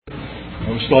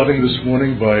I'm starting this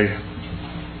morning by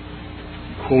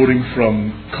quoting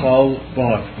from Karl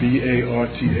Barth,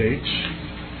 B-A-R-T-H,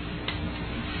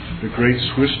 the great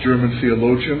Swiss-German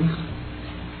theologian,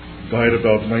 died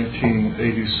about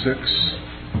 1986,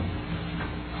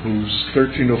 whose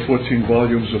 13 or 14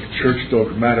 volumes of Church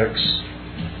Dogmatics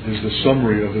is the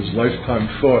summary of his lifetime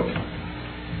thought,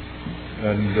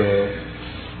 and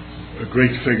a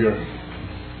great figure.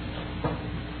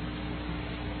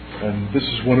 And this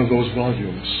is one of those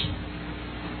volumes.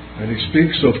 And he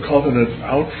speaks of covenant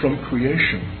out from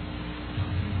creation.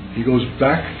 He goes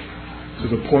back to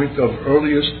the point of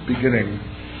earliest beginning,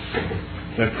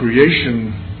 that creation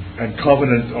and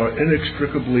covenant are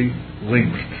inextricably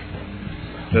linked.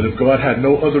 That if God had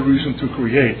no other reason to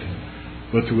create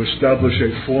but to establish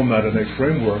a format and a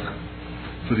framework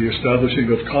for the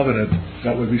establishing of covenant,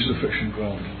 that would be sufficient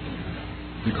ground.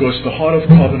 Because the heart of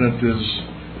covenant is,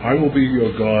 I will be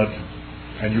your God,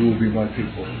 and you will be my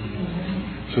people.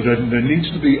 So that there needs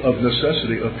to be of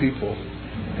necessity a people,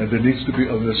 and there needs to be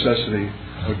of necessity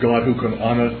a God who can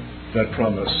honor that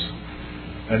promise.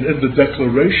 And in the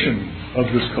declaration of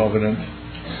this covenant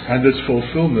and its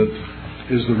fulfillment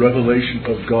is the revelation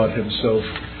of God himself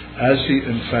as he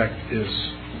in fact is.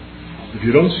 If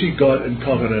you don't see God in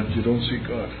covenant, you don't see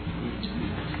God.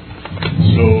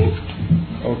 So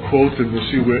I'll quote and we'll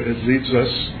see where it leads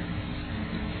us.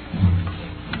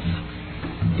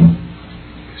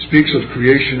 Speaks of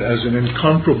creation as an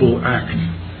incomparable act.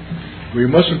 We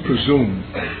mustn't presume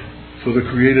for the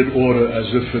created order as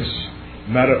if it's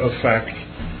matter of fact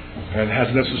and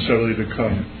had necessarily to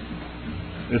come.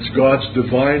 It's God's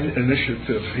divine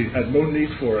initiative. He had no need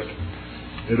for it.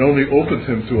 It only opened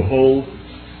him to a whole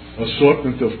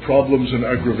assortment of problems and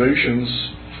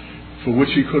aggravations for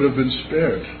which he could have been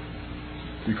spared,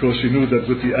 because he knew that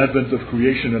with the advent of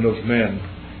creation and of man,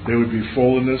 there would be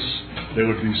fallenness, there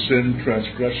would be sin,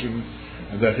 transgression,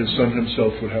 and that his Son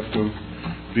himself would have to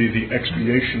be the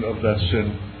expiation of that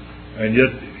sin. And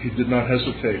yet he did not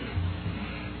hesitate.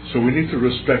 So we need to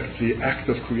respect the act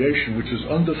of creation, which is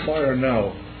under fire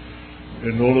now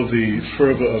in all of the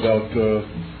fervor about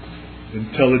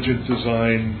intelligent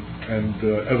design and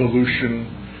evolution.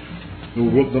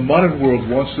 The modern world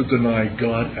wants to deny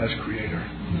God as creator.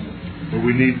 But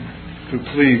we need to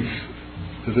cleave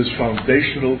to this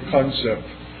foundational concept,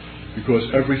 because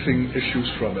everything issues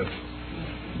from it.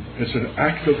 It's an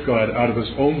act of God out of his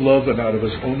own love and out of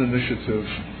his own initiative,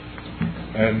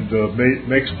 and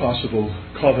makes possible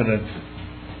covenant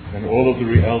and all of the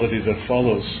reality that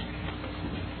follows.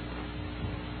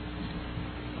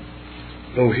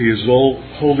 Though he is all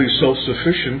wholly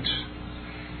self-sufficient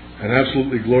and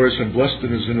absolutely glorious and blessed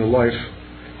in his inner life,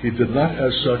 he did not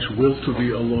as such will to be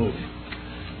alone.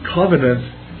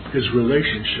 Covenant is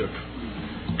relationship.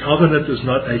 Covenant is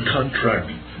not a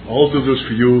contract. I'll do this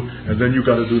for you, and then you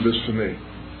got to do this for me.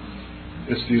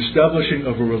 It's the establishing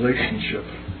of a relationship,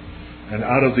 and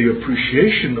out of the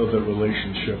appreciation of the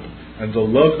relationship and the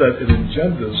love that it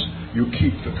engenders, you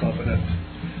keep the covenant.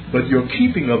 But your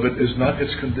keeping of it is not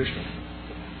its condition.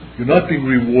 You're not being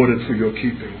rewarded for your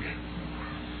keeping.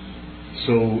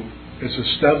 So it's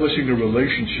establishing a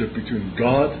relationship between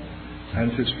God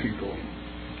and his people,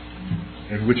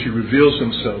 in which he reveals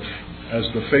himself as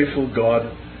the faithful God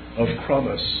of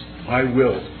promise. I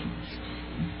will.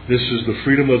 This is the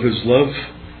freedom of his love,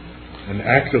 an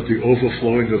act of the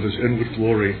overflowing of his inward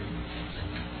glory.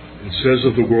 It says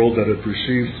of the world that it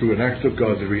received through an act of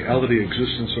God the reality,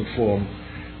 existence, and form,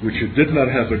 which it did not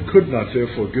have and could not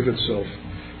therefore give itself,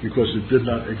 because it did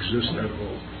not exist at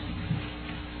all.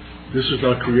 This is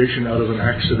not creation out of an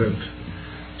accident,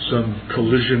 some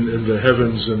collision in the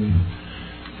heavens and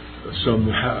some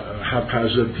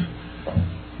haphazard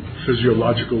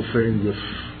physiological thing with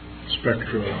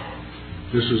spectra.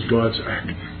 This is God's act.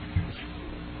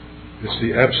 It's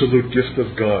the absolute gift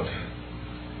of God.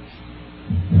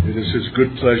 It is his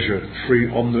good pleasure,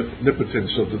 free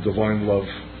omnipotence of the divine love.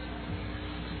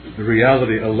 The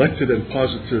reality elected and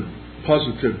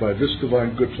posited by this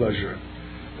divine good pleasure,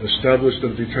 established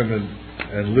and determined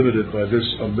and limited by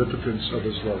this omnipotence of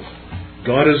his love.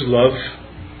 God is love,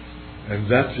 and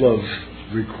that love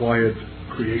required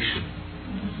creation.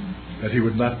 That he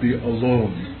would not be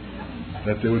alone.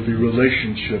 That there would be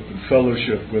relationship and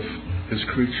fellowship with his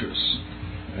creatures.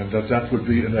 And that would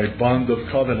be in a bond of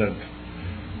covenant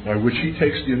by which he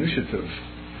takes the initiative.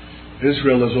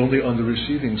 Israel is only on the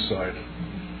receiving side.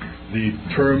 The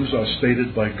terms are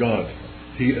stated by God.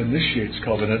 He initiates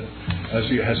covenant as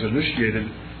he has initiated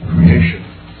creation.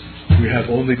 We have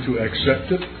only to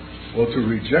accept it or to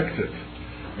reject it.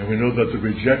 And we know that the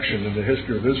rejection in the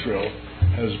history of Israel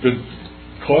has been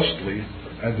costly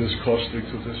and is costly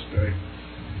to this day.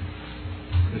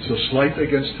 It's a slight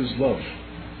against his love.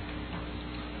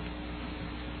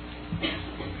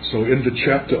 So in the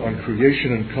chapter on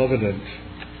creation and covenant,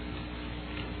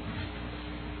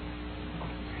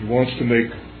 he wants to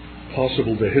make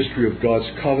possible the history of God's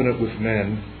covenant with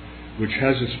man, which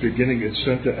has its beginning, its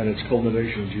center, and its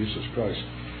culmination in Jesus Christ.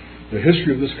 The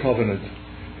history of this covenant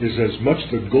is as much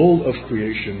the goal of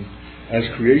creation as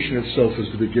creation itself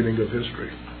is the beginning of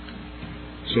history.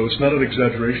 So it's not an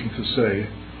exaggeration to say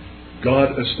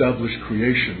God established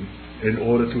creation in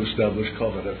order to establish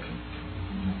covenant.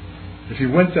 If he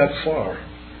went that far,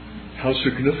 how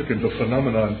significant a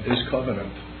phenomenon is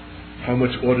covenant? How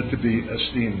much ought it to be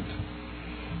esteemed?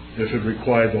 If it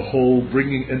required the whole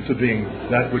bringing into being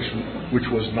that which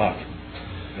was not,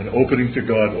 and opening to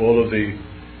God all of the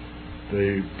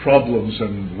problems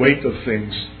and weight of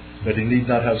things that he need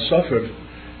not have suffered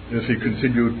if he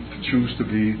continued to choose to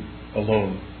be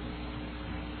alone.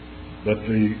 But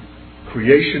the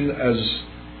creation as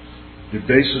the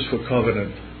basis for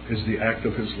covenant is the act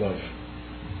of his love.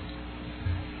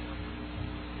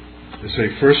 It's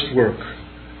a first work.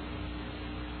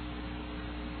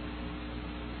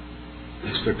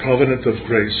 It's the covenant of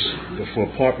grace, the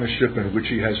for-partnership in which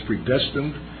he has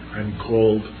predestined and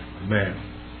called man.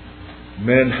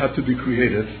 Man had to be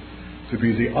created to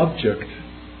be the object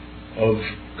of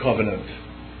covenant.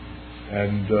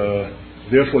 And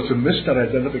therefore to miss that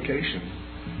identification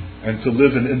and to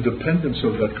live in independence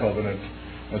of that covenant,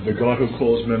 and the God who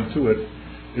calls men to it,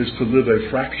 is to live a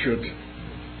fractured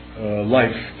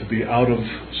life, to be out of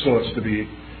sorts, to be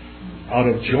out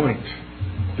of joint.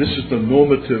 This is the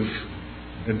normative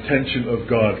intention of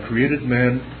God. Created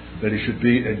man that he should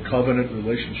be in covenant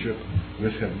relationship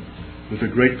with him, with a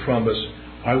great promise,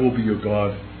 I will be your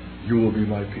God, you will be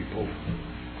my people.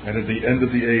 And at the end of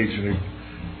the age,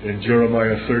 in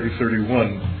Jeremiah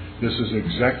 30:31, this is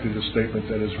exactly the statement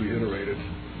that is reiterated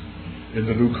in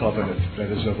the new covenant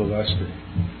that is everlasting.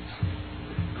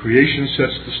 Creation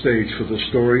sets the stage for the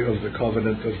story of the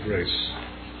covenant of grace.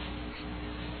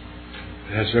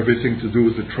 It has everything to do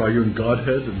with the triune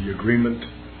Godhead and the agreement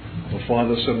of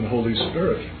Father, Son, and Holy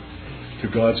Spirit to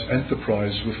God's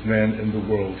enterprise with man in the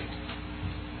world.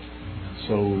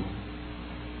 So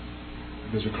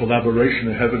there's a collaboration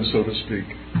in heaven, so to speak,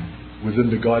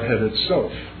 within the Godhead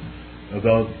itself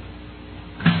about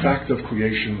the fact of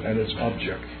creation and its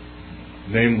object,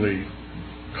 namely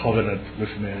covenant with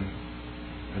man,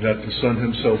 and that the Son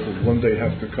himself will one day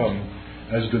have to come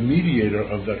as the mediator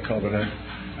of that covenant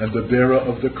and the bearer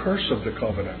of the curse of the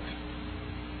covenant.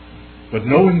 But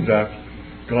knowing that,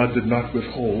 God did not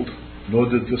withhold, nor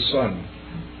did the Son,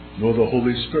 nor the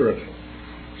Holy Spirit.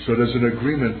 So there's an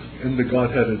agreement in the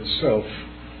Godhead itself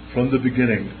from the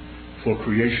beginning for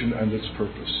creation and its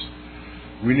purpose.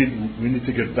 We need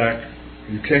to get back.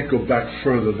 You can't go back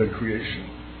further than creation,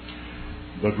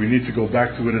 but we need to go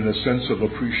back to it in a sense of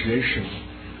appreciation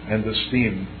and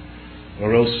esteem,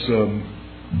 or else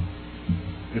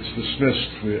it's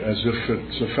dismissed as if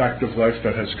it's a fact of life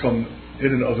that has come in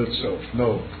and of itself.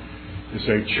 No, it's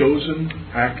a chosen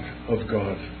act of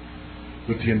God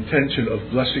with the intention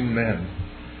of blessing man.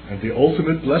 And the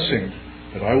ultimate blessing,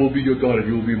 that I will be your God and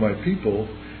you will be my people,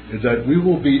 is that we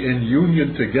will be in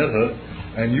union together,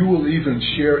 and you will even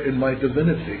share in my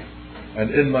divinity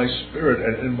and in my spirit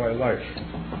and in my life.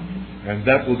 And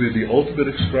that will be the ultimate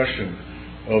expression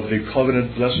of the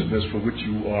covenant blessedness for which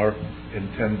you are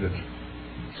intended.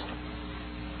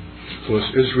 Of course,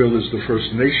 Israel is the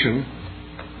first nation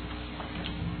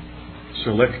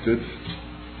selected,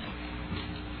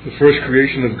 the first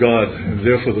creation of God, and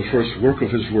therefore the first work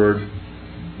of his word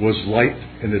was light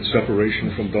in its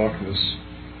separation from darkness.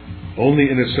 Only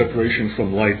in its separation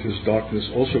from light is darkness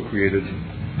also created,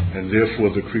 and therefore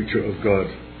the creature of God.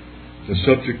 The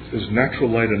subject is natural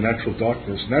light and natural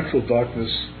darkness. Natural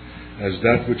darkness as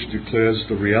that which declares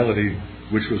the reality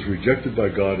which was rejected by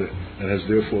God and has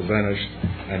therefore vanished,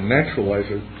 and natural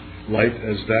light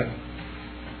as that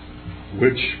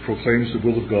which proclaims the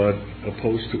will of God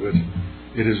opposed to it.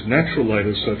 It is natural light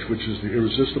as such which is the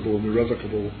irresistible and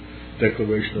irrevocable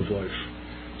declaration of life.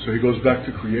 So he goes back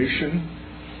to creation,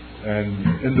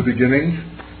 and in the beginning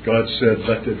God said,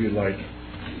 let there be light.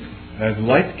 And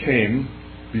light came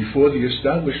before the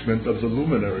establishment of the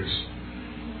luminaries.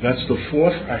 That's the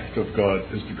fourth act of God,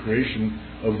 is the creation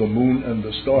of the moon and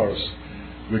the stars,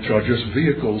 which are just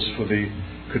vehicles for the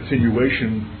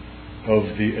continuation of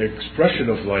the expression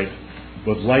of light.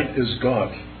 But light is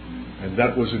God, and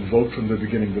that was invoked from the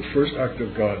beginning. The first act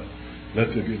of God, let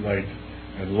there be light.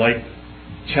 And light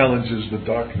challenges the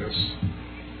darkness.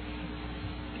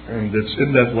 And it's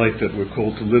in that light that we're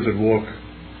called to live and walk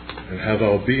and have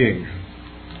our being.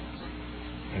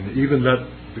 And even that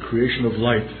the creation of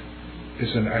light,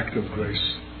 is an act of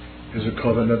grace, is a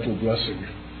covenantal blessing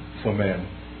for man.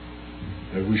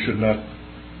 That we should not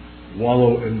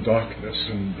wallow in darkness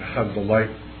and have the light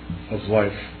of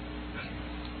life.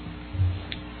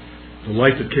 The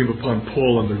light that came upon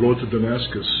Paul on the road to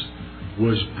Damascus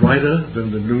was brighter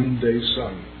than the noonday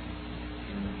sun.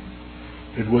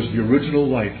 It was the original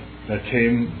light that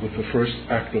came with the first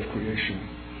act of creation.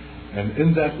 And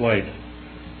in that light,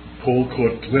 Paul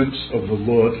caught glimpse of the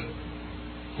Lord,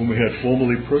 whom he had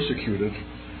formerly persecuted,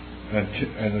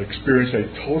 and experienced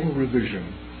a total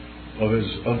revision of his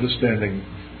understanding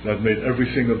that made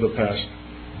everything of the past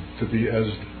to be as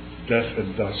death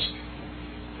and dust.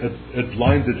 It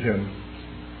blinded him.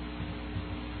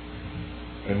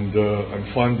 And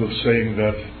I'm fond of saying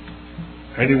that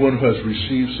anyone who has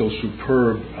received so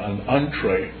superb an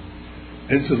entree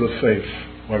into the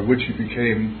faith, by which he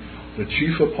became the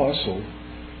chief apostle,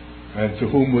 and to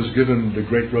whom was given the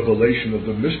great revelation of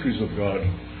the mysteries of God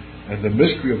and the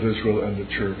mystery of Israel and the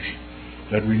church,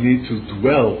 that we need to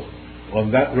dwell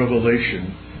on that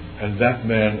revelation and that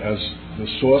man as the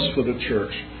source for the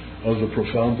church of the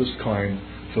profoundest kind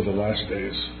for the last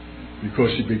days,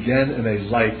 because he began in a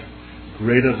light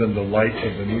greater than the light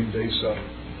of the noonday sun.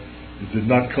 It did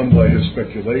not come by his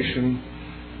speculation,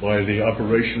 by the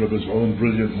operation of his own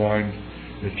brilliant mind.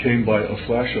 It came by a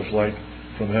flash of light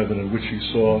from heaven in which he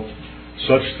saw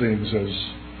such things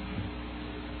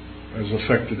as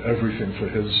affected everything for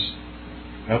his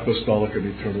apostolic and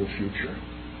eternal future.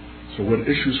 So what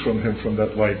issues from him from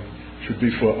that light should be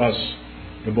for us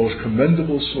the most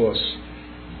commendable source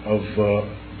of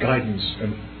guidance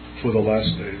and for the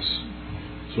last days.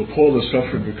 So Paul is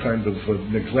suffering a kind of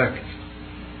neglect,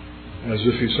 as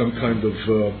if he's some kind of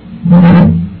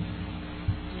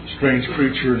strange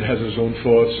creature and has his own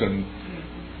thoughts and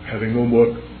having no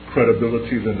more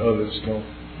credibility than others. No,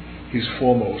 he's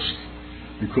foremost,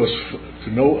 because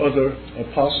to no other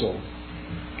apostle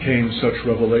came such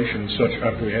revelation, such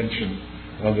apprehension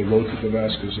on the road to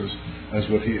Damascus as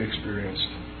what he experienced.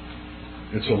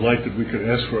 It's a light that we could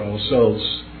ask for ourselves,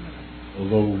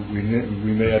 although we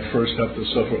may at first have to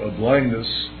suffer a blindness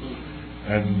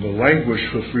and the languish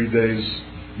for 3 days,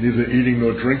 neither eating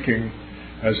nor drinking,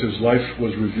 as his life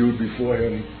was reviewed before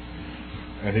him,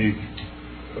 and he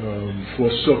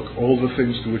forsook all the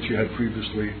things to which he had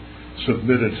previously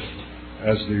submitted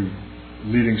as the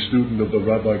leading student of the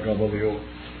Rabbi Gamaliel.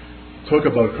 Talk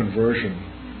about conversion.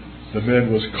 The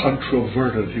man was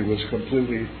controverted. He was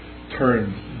completely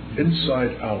turned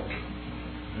inside out.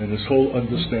 And his whole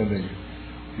understanding,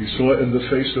 he saw in the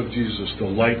face of Jesus the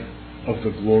light of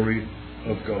the glory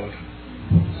of God.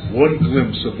 One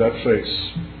glimpse of that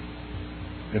face,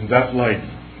 in that light,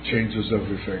 changes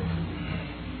everything.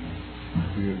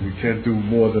 We can't do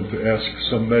more than to ask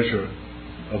some measure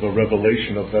of a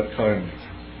revelation of that kind.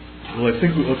 Well, I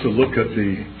think we ought to look at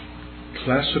the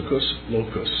classicus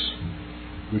locus,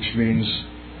 which means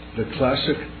the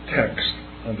classic text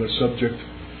on the subject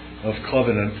of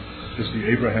covenant is the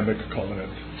Abrahamic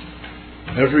covenant.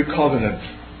 Every covenant,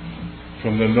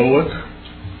 from the Noahic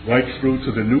right through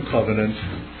to the New Covenant,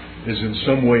 is in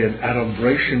some way an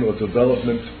adumbration or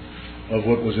development of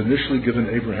what was initially given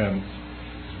Abraham.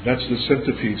 That's the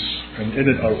centerpiece, and in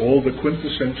it are all the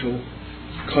quintessential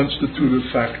constitutive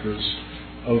factors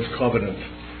of covenant.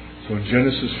 So in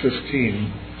Genesis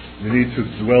 15, we need to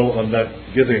dwell on that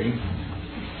giving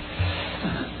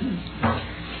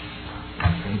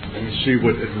and see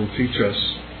what it will teach us.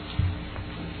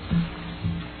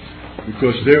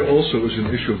 Because there also is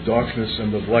an issue of darkness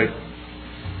and of light.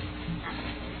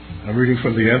 I'm reading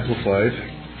from the Amplified.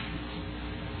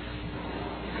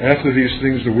 After these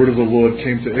things, the word of the Lord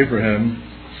came to Abraham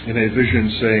in a vision,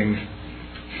 saying,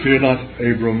 "Fear not,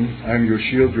 Abram, I am your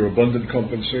shield, your abundant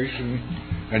compensation,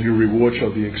 and your reward shall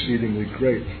be exceedingly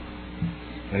great."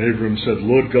 And Abram said,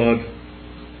 "Lord God,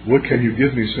 what can you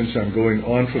give me, since I am going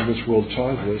on from this world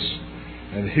childless?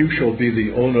 And who shall be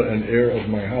the owner and heir of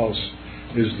my house?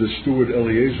 Is the steward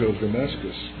Eliezer of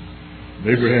Damascus?" And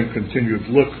Abraham continued,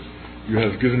 "Look, you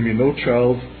have given me no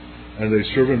child, and a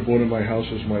servant born in my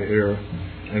house is my heir.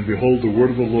 And behold, the word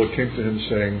of the Lord came to him,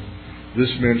 saying, This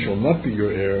man shall not be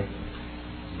your heir,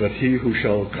 but he who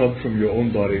shall come from your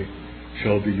own body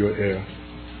shall be your heir."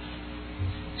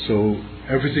 So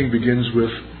everything begins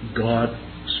with God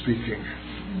speaking,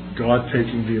 God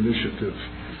taking the initiative,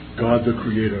 God the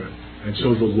Creator. And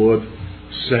so the Lord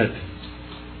said,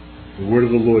 the word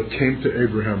of the Lord came to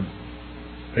Abram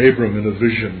in a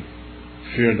vision,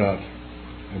 "Fear not."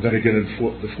 And then again in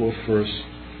the fourth verse,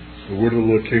 the word of the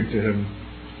Lord came to him,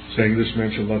 saying, "This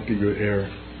man shall not be your heir."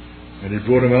 And he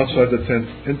brought him outside the tent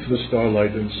into the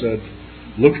starlight and said,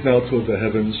 Look now toward the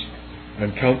heavens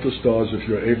and count the stars if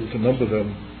you are able to number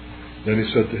them. Then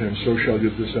he said to him, so shall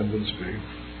your descendants be.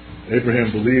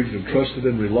 Abraham believed and trusted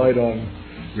and relied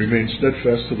on, remained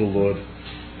steadfast to the Lord,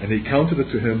 and he counted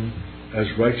it to him as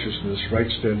righteousness, right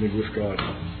standing with God.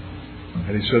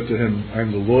 And he said to him, I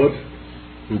am the Lord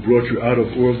who brought you out of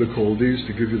Ur of the Chaldees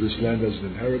to give you this land as an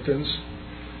inheritance.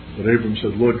 But Abram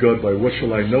said, Lord God, by what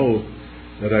shall I know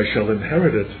that I shall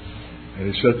inherit it?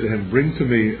 And he said to him, bring to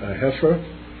me a heifer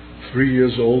 3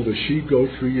 years old, a she-goat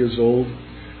 3 years old,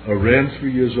 a ram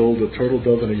 3 years old, a turtle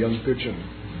dove, and a young pigeon.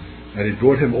 And he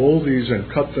brought him all these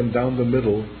and cut them down the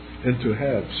middle into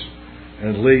halves,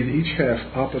 and laid each half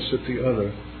opposite the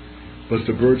other. But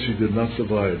the birds he did not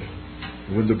divide.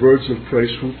 And when the birds of prey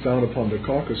swooped down upon the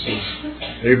carcasses,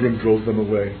 Abram drove them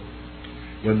away.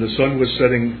 When the sun was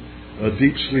setting, a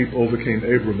deep sleep overcame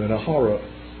Abram, and a horror,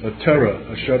 a terror,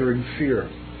 a shuddering fear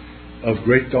of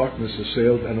great darkness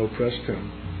assailed and oppressed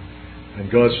him.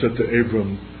 And God said to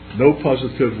Abram, know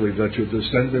positively that your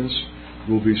descendants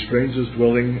will be strangers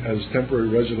dwelling as temporary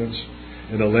residents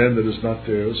in a land that is not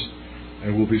theirs,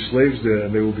 and will be slaves there,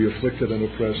 and they will be afflicted and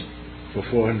oppressed for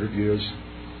 400 years.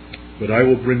 But I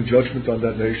will bring judgment on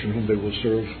that nation whom they will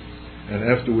serve, and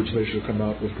afterwards they shall come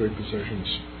out with great possessions.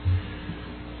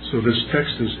 So this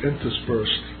text is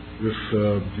interspersed with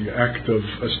the act of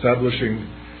establishing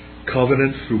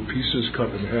covenant through pieces cut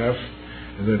in half,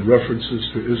 and then references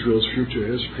to Israel's future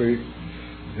history.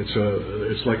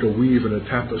 It's like a weave in a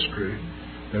tapestry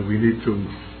that we need to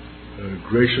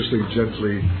graciously,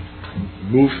 gently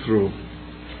move through.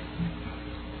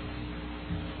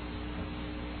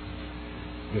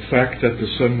 The fact that the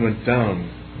sun went down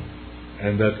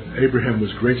and that Abraham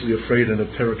was greatly afraid and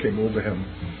a terror came over him,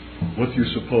 what do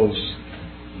you suppose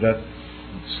that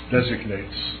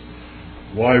designates?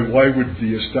 Why would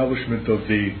the establishment of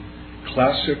the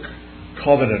classic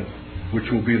covenant, which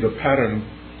will be the pattern,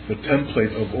 the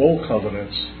template of all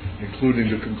covenants,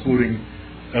 including the concluding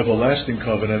everlasting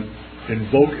covenant,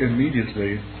 invoke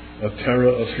immediately a terror,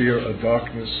 a fear, a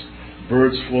darkness,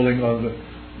 birds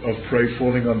of prey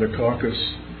falling on the carcass?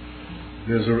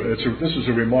 This is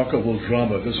a remarkable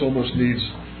drama. This almost needs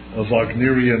a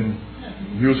Wagnerian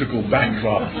musical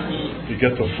backdrop to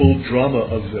get the full drama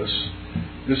of this.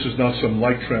 This is not some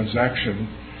light transaction.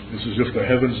 This is as if the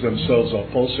heavens themselves are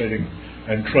pulsating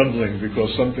and trembling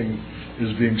because something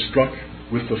is being struck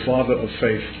with the father of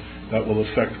faith that will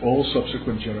affect all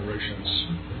subsequent generations.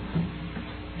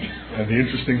 And the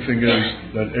interesting thing is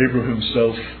that Abraham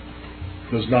himself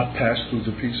does not pass through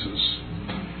the pieces.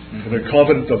 In a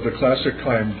covenant of the classic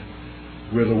kind,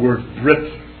 where the word brit,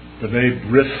 b'nai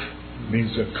brit,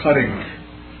 means a cutting,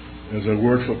 as a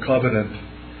word for covenant,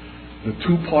 the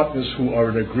two partners who are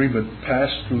in agreement pass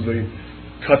through the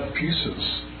cut pieces,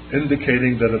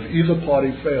 indicating that if either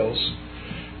party fails,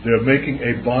 they're making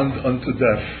a bond unto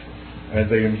death,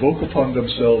 and they invoke upon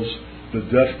themselves the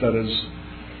death that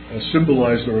is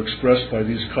symbolized or expressed by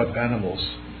these cut animals.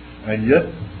 And yet,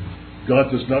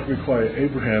 God does not require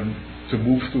Abraham to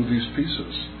move through these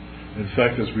pieces. In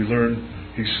fact, as we learn,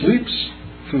 he sleeps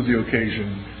through the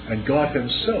occasion, and God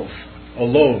himself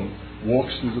alone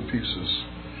walks through the pieces.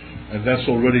 And that's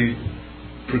already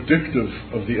predictive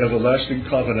of the everlasting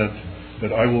covenant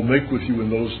that I will make with you in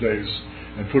those days,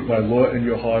 and put my law in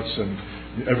your hearts,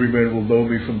 and every man will know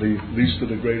me from the least to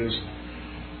the greatest,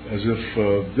 as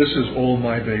if this is all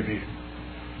my baby.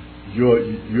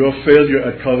 Your failure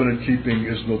at covenant keeping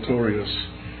is notorious,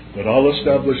 but I'll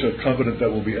establish a covenant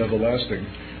that will be everlasting,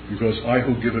 because I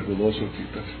who give it will also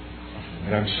keep it.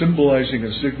 And I'm symbolizing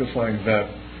and signifying that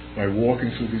by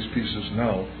walking through these pieces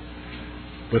now.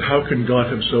 But how can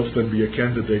God himself then be a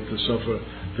candidate to suffer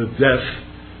the death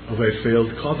of a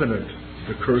failed covenant,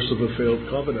 the curse of a failed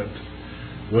covenant?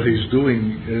 What he's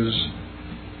doing is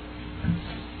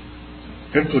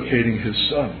implicating his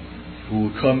son, who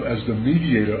will come as the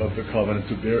mediator of the covenant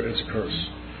to bear its curse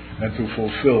and to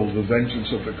fulfill the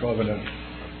vengeance of the covenant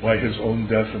by his own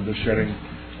death and the shedding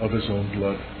of his own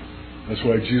blood. That's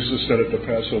why Jesus said at the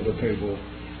Passover table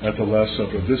at the Last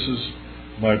Supper, this is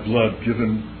my blood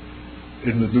given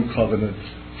in the new covenant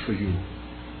for you.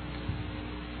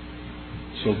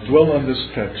 So dwell on this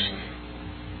text,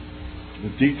 the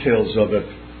details of it,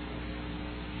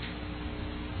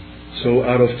 so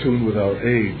out of tune with our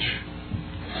age.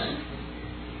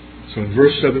 So in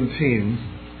verse 17,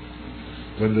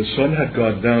 when the sun had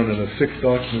gone down and a thick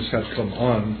darkness had come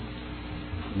on,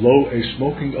 lo, a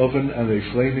smoking oven and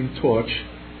a flaming torch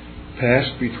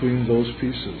passed between those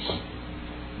pieces.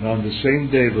 Now on the same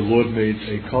day the Lord made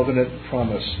a covenant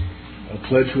promise, a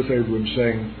pledge with Abram,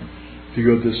 saying, to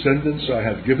your descendants I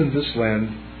have given this land,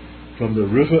 from the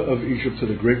river of Egypt to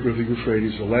the great river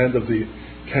Euphrates, the land of the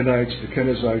Kenites, the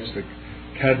Kenizzites, the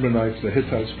Cadmonites, the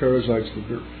Hittites, Perizzites,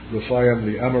 the Rephaim,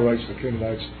 the Amorites, the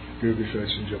Canaanites,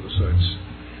 Girgashites, and Jebusites.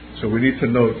 So we need to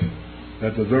note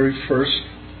that the very first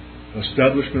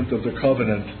establishment of the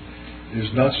covenant is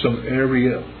not some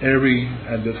airy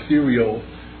and ethereal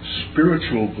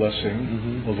spiritual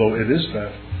blessing, although it is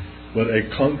that, but a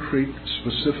concrete,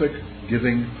 specific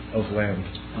giving of land.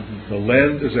 The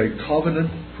land is a covenant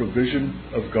provision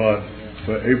of God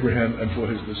for Abraham and for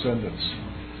his descendants.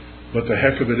 But the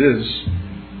heck of it is,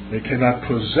 they cannot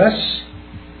possess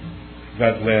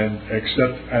that land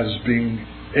except as being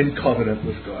in covenant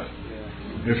with God.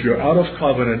 If you're out of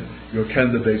covenant, you're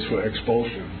candidates for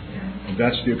expulsion. And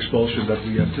that's the expulsion that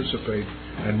we anticipate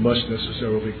and must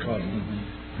necessarily come.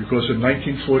 Because in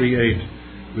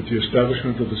 1948, with the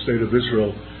establishment of the State of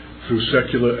Israel through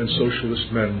secular and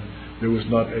socialist men, there was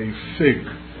not a fig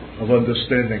of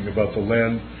understanding about the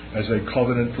land as a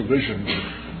covenant provision,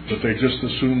 but they just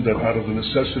assumed that out of the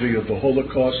necessity of the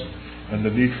Holocaust and the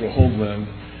need for homeland,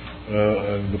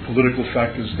 and the political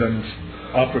factors then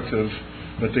operative,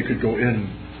 that they could go in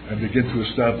and begin to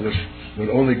establish what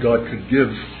only God could give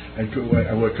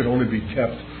and what could only be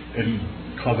kept in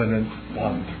covenant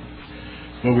bond.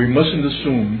 But we mustn't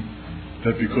assume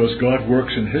that because God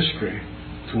works in history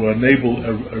to enable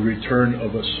a return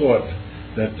of a sort,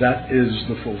 that is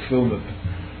the fulfillment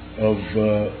of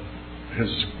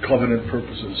his covenant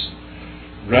purposes.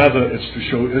 Rather, it's to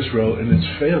show Israel in its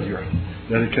failure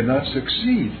that it cannot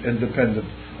succeed independent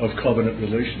of covenant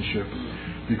relationship.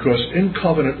 Because in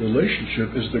covenant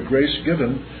relationship is the grace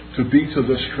given to be to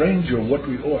the stranger what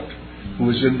we ought, who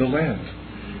is in the land.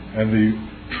 And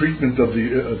the treatment of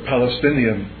the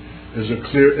Palestinian is a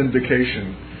clear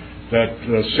indication that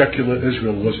secular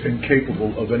Israel was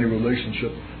incapable of any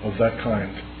relationship of that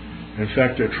kind. In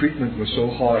fact, their treatment was so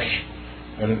harsh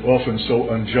and often so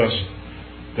unjust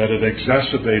that it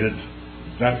exacerbated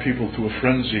that people to a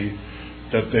frenzy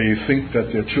that they think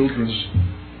that their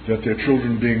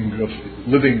children being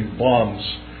living bombs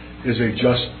is a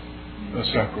just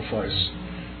sacrifice.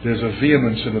 There's a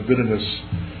vehemence and a bitterness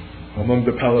among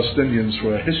the Palestinians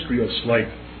for a history of slight,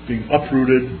 being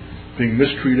uprooted, being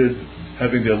mistreated,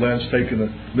 having their lands taken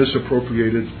and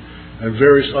misappropriated, and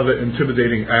various other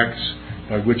intimidating acts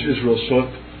by which Israel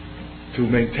sought to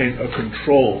maintain a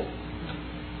control,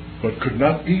 but could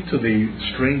not be to the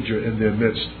stranger in their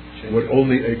midst what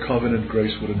only a covenant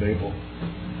grace would enable.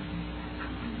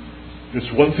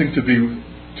 It's one thing to be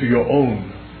to your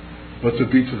own, but to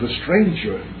be to the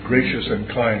stranger gracious and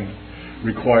kind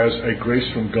requires a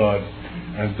grace from God,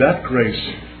 and that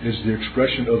grace is the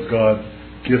expression of God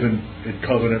given in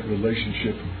covenant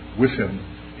relationship with Him.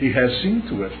 He has seen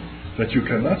to it that you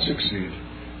cannot succeed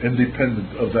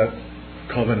independent of that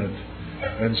covenant.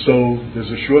 And so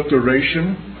there's a short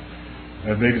duration,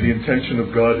 and maybe the intention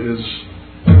of God is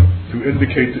to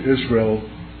indicate to Israel,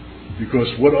 because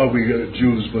what are we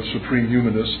Jews but supreme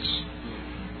humanists,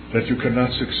 that you cannot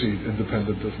succeed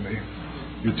independent of me.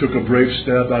 You took a brave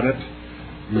stab at it.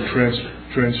 You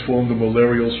transformed the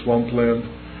malarial swampland.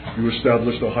 You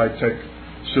established a high-tech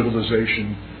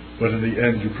civilization, but in the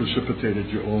end you precipitated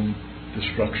your own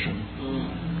destruction.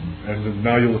 And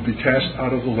now you'll be cast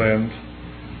out of the land,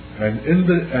 and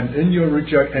in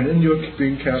your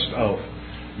being cast out,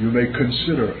 you may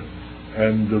consider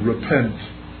and repent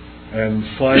and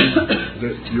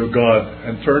find your God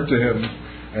and turn to Him,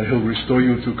 and He'll restore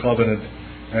you to covenant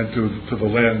and to the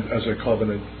land as a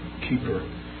covenant keeper.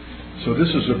 So this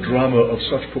is a drama of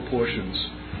such proportions.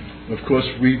 Of course,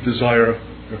 we desire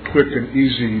a quick and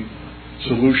easy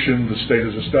solution. The state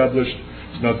is established.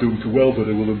 It's not doing too well, but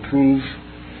it will improve.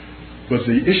 But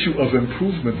the issue of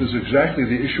improvement is exactly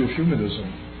the issue of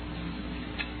humanism.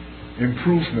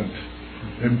 Improvement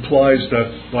implies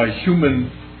that by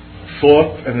human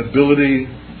thought and ability,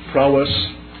 prowess,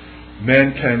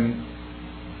 man can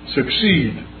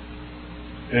succeed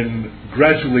in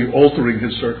gradually altering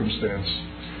his circumstance.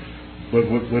 But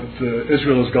what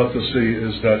Israel has got to see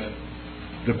is that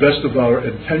the best of our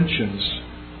intentions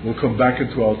will come back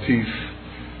into our teeth,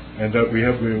 and that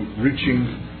we're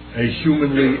reaching a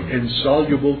humanly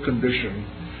insoluble condition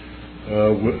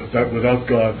that without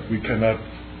God we cannot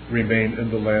remain in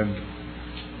the land.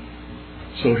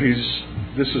 So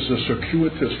this is a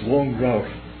circuitous long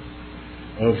route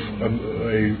of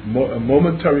a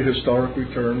momentary historic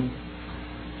return,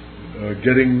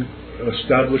 getting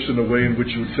established in a way in which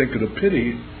you would think it a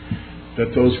pity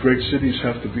that those great cities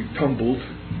have to be tumbled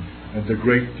and the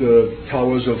great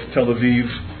towers of Tel Aviv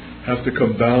have to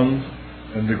come down,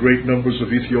 and the great numbers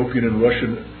of Ethiopian and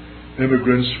Russian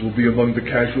immigrants will be among the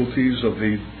casualties of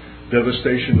the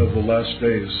devastation of the last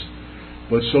days.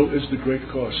 But so is the great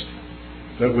cost,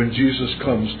 that when Jesus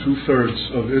comes,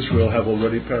 2/3 of Israel have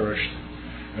already perished,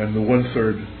 and the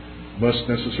 1/3 must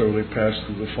necessarily pass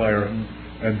through the fire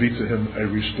and be to him a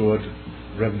restored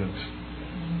remnant.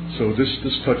 So this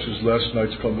touches last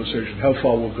night's conversation. How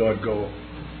far will God go?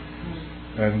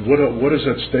 And what is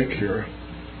at stake here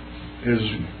is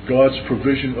God's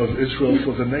provision of Israel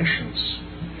for the nations.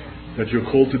 That you're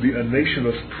called to be a nation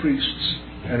of priests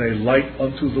and a light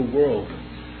unto the world.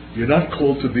 You're not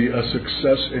called to be a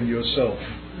success in yourself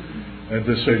and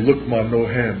to say, look, no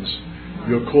hands.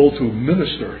 You're called to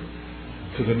minister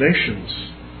to the nations,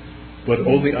 but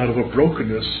only out of a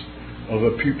brokenness of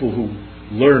a people who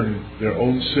learn their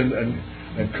own sin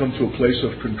and come to a place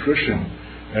of contrition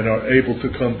and are able to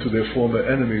come to their former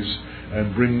enemies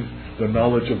and bring the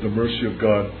knowledge of the mercy of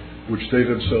God, which they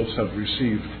themselves have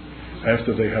received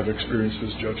after they have experienced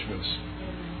his judgments.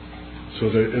 So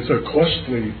it's a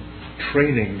costly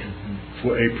training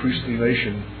for a priestly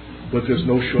nation, but there's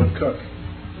no shortcut.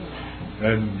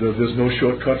 And there's no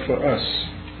shortcut for us.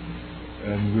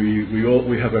 And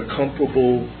we have a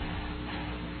comparable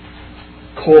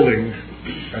calling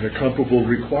and a comparable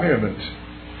requirement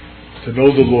to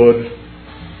know the Lord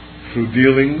through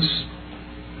dealings,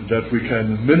 that we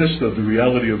can minister the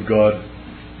reality of God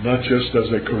not just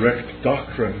as a correct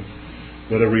doctrine,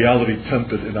 but a reality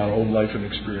tempered in our own life and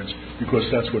experience, because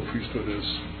that's what priesthood is.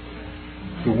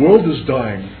 The world is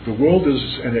dying. The world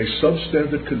is in a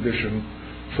substandard condition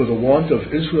for the want of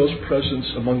Israel's presence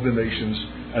among the nations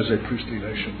as a priestly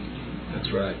nation.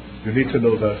 That's right. You need to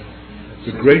know that.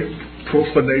 The great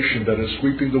profanation that is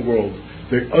sweeping the world,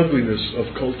 the ugliness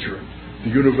of culture,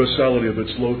 the universality of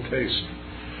its low taste,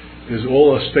 is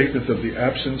all a statement of the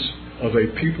absence of a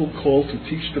people called to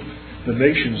teach the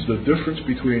nations the difference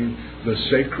between the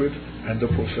sacred and the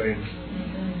profane.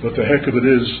 But the heck of it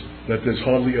is that there's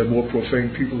hardly a more profane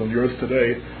people on the earth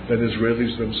today than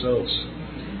Israelis themselves.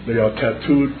 They are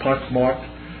tattooed, pockmarked,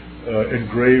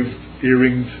 engraved,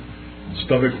 earringed,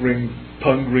 stomach ringed,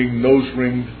 tongue ringed, nose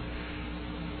ringed,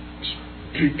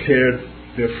 streak haired.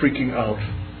 They're freaking out.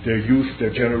 Their youth,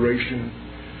 their generation,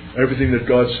 everything that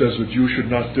God says that you should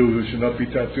not do, you should not be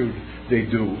tattooed, they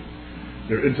do.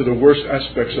 They're into the worst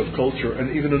aspects of culture,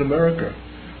 and even in America,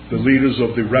 the leaders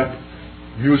of the rap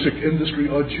music industry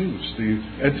are Jews, the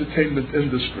entertainment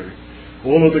industry,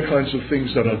 all of the kinds of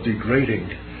things that are degrading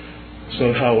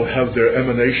somehow have their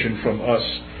emanation from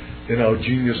us in our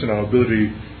genius and our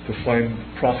ability to find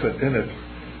profit in it.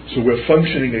 So we're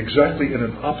functioning exactly in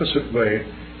an opposite way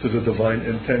to the divine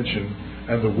intention,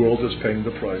 and the world is paying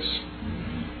the price.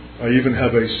 I even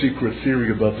have a secret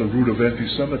theory about the root of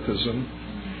anti-Semitism,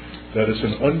 that it's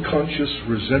an unconscious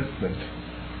resentment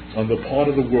on the part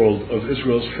of the world of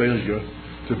Israel's failure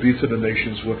to be to the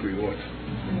nations what we ought.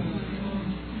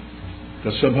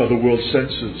 That somehow the world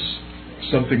senses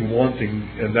something wanting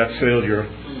in that failure,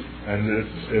 and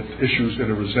it issues in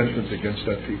a resentment against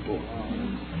that people.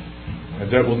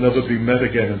 And that will never be met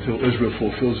again until Israel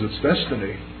fulfills its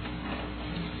destiny.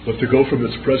 But to go from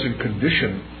its present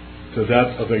condition to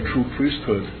that of a true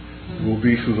priesthood will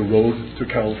be through the road to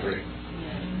Calvary.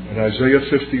 And Isaiah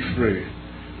 53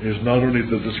 is not only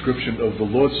the description of the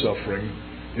Lord's suffering,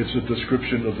 it's a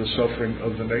description of the suffering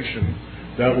of the nation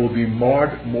that will be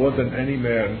marred more than any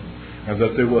man, and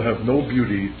that they will have no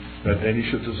beauty that any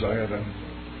should desire them.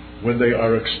 When they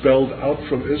are expelled out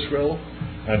from Israel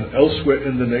and elsewhere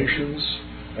in the nations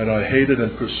and are hated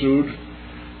and pursued,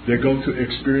 they're going to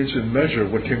experience in measure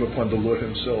what came upon the Lord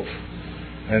himself.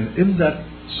 And in that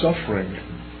suffering,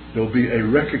 there'll be a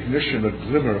recognition, a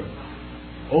glimmer.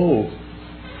 Oh,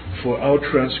 for our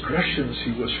transgressions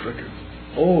he was stricken.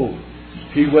 Oh,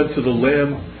 he went to the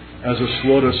Lamb as a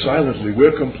slaughter silently.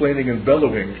 We're complaining and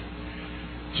bellowing.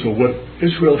 So what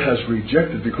Israel has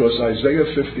rejected, because Isaiah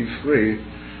 53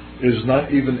 is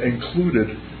not even included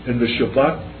in the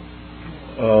Shabbat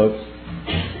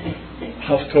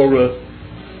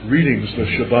Haftorah readings, the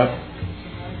Shabbat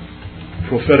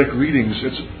prophetic readings.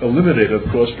 It's eliminated, of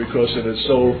course, because it is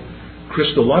so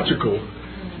Christological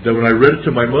that when I read it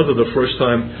to my mother the first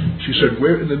time, she said,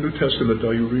 "Where in the New Testament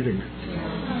are you reading?"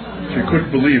 She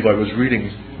couldn't believe I was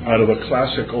reading out of a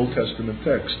classic Old Testament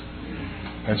text.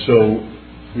 And so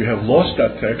we have lost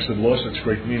that text and lost its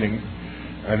great meaning.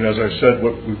 And as I said,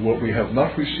 what we have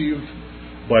not received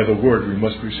by the word, we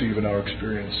must receive in our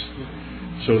experience.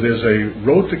 So there's a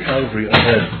road to Calvary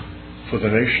ahead for the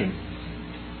nation.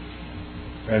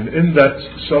 And in that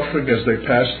suffering, as they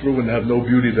pass through and have no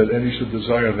beauty that any should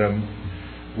desire them,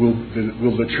 will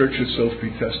the church itself be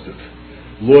tested?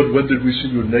 Lord, when did we see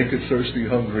you naked, thirsty,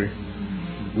 hungry?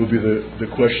 Will be the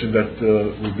question that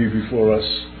will be before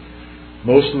us.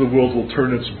 Most of the world will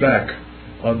turn its back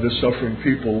on this suffering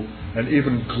people and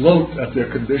even gloat at their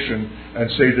condition and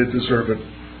say they deserve it.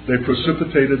 They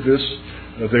precipitated this.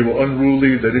 They were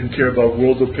unruly. They didn't care about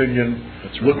world opinion.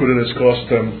 Look what it has cost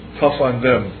them. Tough on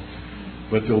them.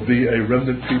 But there'll be a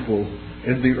remnant people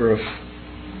in the earth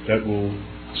that will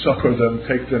succor them,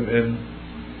 take them in,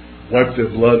 wipe their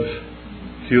blood,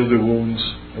 heal their wounds.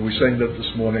 And we sang that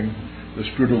this morning. The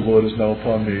Spirit of the Lord is now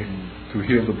upon me to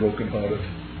heal the brokenhearted.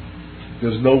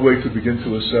 There's no way to begin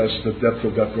to assess the depth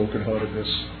of that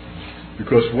brokenheartedness,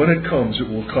 because when it comes, it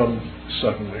will come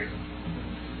suddenly.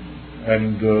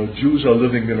 And Jews are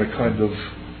living in a kind of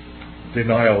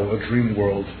denial, a dream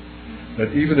world,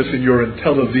 that even if you're in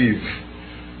Tel Aviv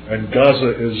and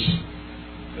Gaza is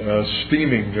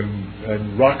steaming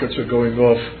and rockets are going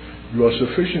off, you are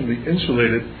sufficiently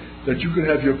insulated that you can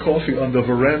have your coffee on the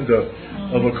veranda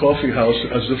of a coffee house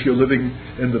as if you're living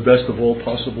in the best of all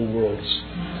possible worlds.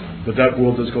 But that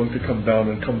world is going to come down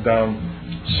and come down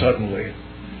suddenly.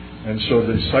 And so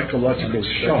the psychological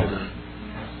shock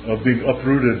of being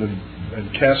uprooted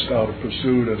and cast out and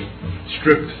pursued and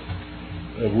stripped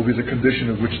will be the condition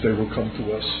in which they will come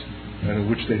to us and in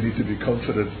which they need to be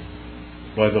comforted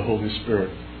by the Holy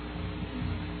Spirit.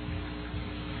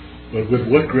 But with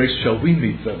what grace shall we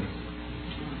meet them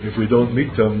if we don't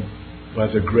meet them by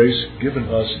the grace given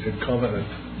us in covenant?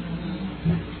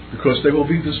 Because they will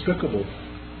be despicable.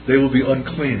 They will be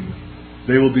unclean.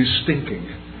 They will be stinking.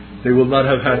 They will not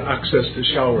have had access to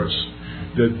showers.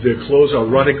 Their clothes are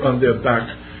rotting on their back.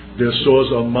 Their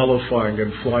sores are mollifying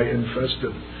and fly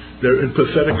infested. They're in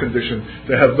pathetic condition.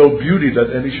 They have no beauty that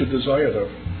any should desire them.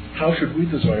 How should we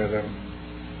desire them?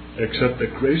 Except the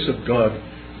grace of God,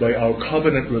 by our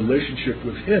covenant relationship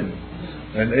with Him,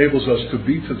 enables us to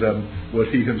be to them what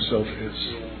He Himself is.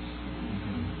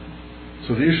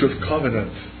 So the issue of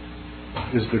covenant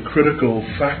is the critical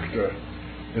factor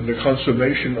in the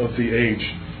consummation of the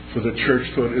age for the church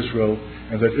toward Israel,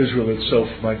 and that Israel itself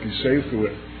might be saved through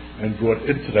it and brought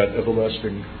into that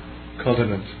everlasting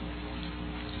covenant.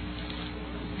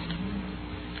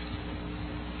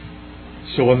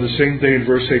 So on the same day in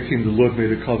verse 18, the Lord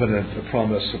made a covenant, a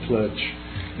promise, a pledge.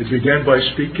 It began by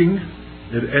speaking,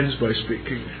 it ends by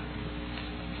speaking.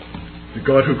 The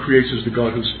God who creates is the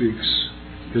God who speaks.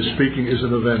 His speaking is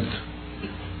an event.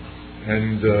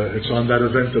 And it's on that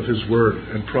event of His word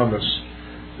and promise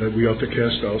that we ought to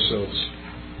cast ourselves.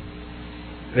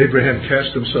 Abraham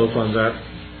cast himself on that,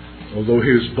 although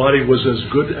his body was as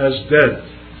good as dead,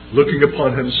 looking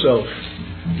upon himself.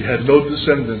 He had no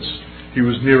descendants. He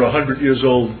was near 100 years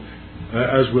old,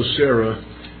 as was Sarah.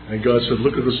 And God said,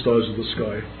 look at the stars of the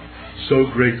sky. So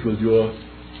great will your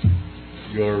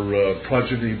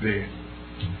progeny be.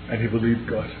 And he believed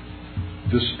God,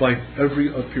 despite every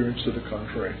appearance to the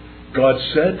contrary. God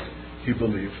said, he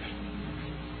believed.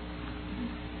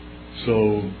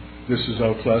 So this is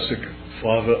our classic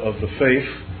father of the faith,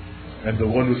 and the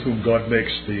one with whom God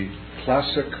makes the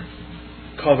classic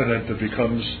covenant that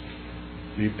becomes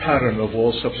the pattern of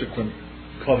all subsequent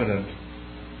covenant.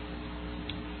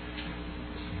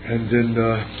 And in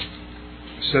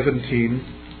 17,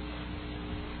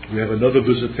 we have another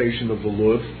visitation of the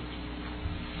Lord.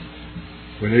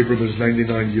 When Abram is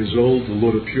 99 years old, the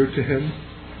Lord appeared to him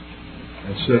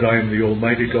and said, I am the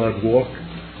Almighty God, walk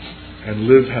and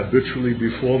live habitually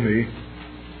before me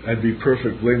and be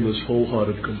perfect, blameless,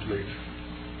 wholehearted, complete.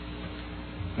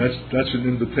 That's an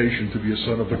invitation to be a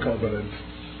son of the covenant.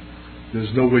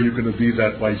 There's no way you're going to be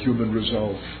that by human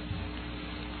resolve.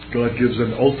 God gives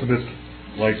an ultimate,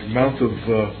 mount of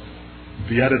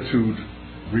beatitude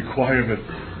requirement.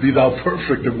 Be thou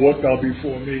perfect and walk thou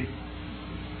before me.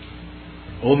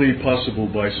 Only possible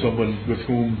by someone with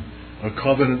whom a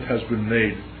covenant has been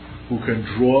made, who can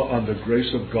draw on the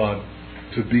grace of God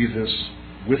to be this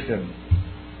with Him.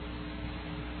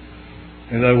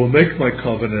 And I will make my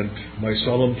covenant, my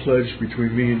solemn pledge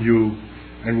between me and you,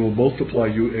 and will multiply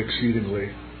you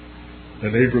exceedingly.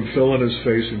 And Abram fell on his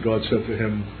face, and God said to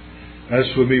him, as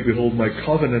for me, behold, my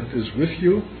covenant is with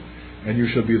you, and you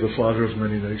shall be the father of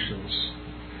many nations.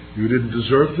 You didn't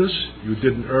deserve this. You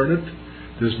didn't earn it.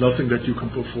 There's nothing that you can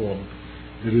perform.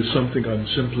 It is something I'm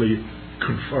simply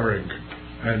conferring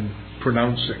and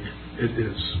pronouncing. It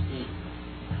is.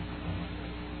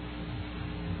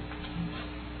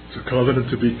 It's a covenant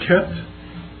to be kept,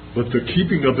 but the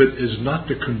keeping of it is not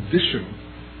the condition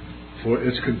for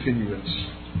its continuance.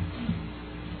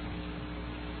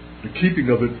 The keeping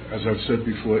of it, as I've said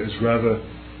before, is rather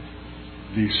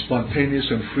the spontaneous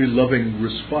and free-loving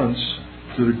response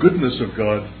to the goodness of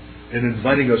God in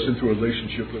inviting us into a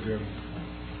relationship with Him.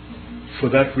 For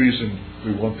that reason,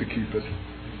 we want to keep it.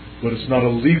 But it's not a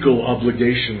legal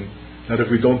obligation that if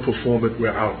we don't perform it,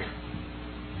 we're out.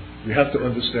 We have to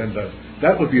understand that.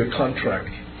 That would be a contract.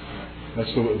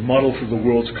 That's the model for the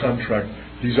world's contract.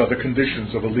 These are the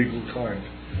conditions of a legal kind.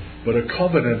 But a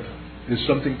covenant is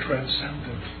something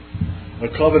transcendent.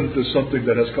 A covenant is something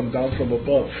that has come down from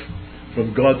above,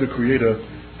 from God the Creator,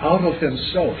 out of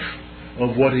Himself,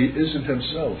 of what He is in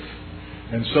Himself.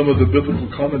 And some of the biblical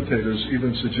commentators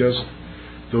even suggest,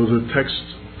 though the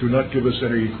texts do not give us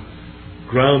any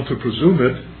ground to presume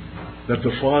it, that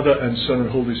the Father and Son and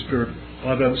Holy Spirit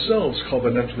are themselves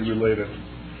covenantally related.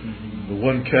 The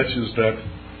one catch is that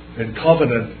in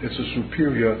covenant it's a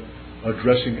superior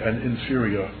addressing an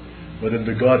inferior, but in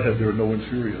the Godhead there are no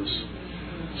inferiors.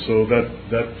 So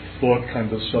that thought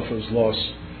kind of suffers loss.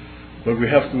 But we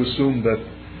have to assume that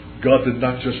God did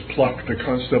not just pluck the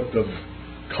concept of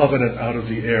covenant out of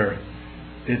the air.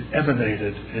 It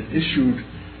emanated, it issued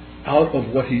out of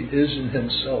what He is in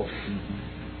Himself.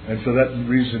 And for that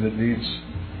reason it needs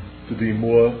to be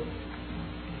more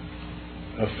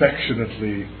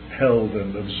affectionately held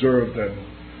and observed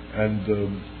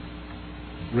and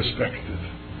respected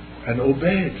and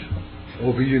obeyed.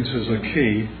 Obedience is a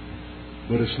key,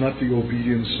 but it's not the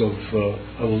obedience of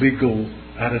a legal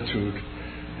attitude.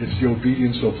 It's the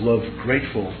obedience of love,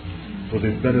 grateful for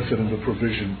the benefit and the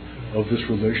provision of this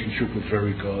relationship with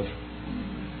very God.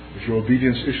 If your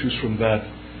obedience issues from that,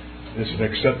 it's an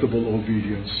acceptable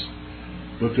obedience.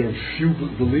 But there are few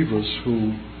believers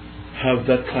who have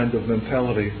that kind of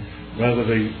mentality. Rather,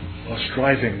 they are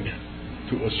striving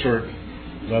to assert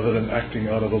rather than acting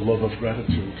out of a love of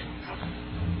gratitude.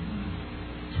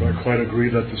 So I quite agree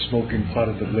that the smoking pot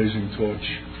and the blazing torch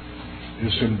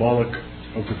is symbolic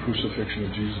of the crucifixion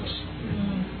of Jesus.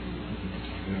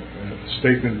 A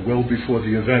statement well before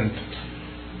the event,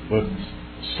 but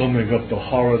summing up the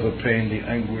horror, the pain, the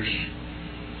anguish,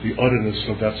 the utterness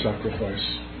of that sacrifice,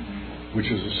 which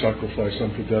is a sacrifice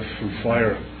unto death through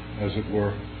fire, as it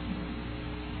were.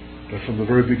 That from the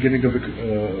very beginning of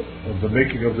the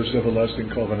making of this everlasting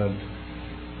covenant,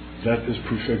 that is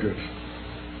prefigured,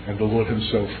 and the Lord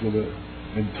Himself will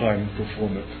in time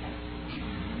perform it.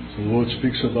 So the Lord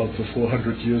speaks about the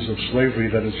 400 years of slavery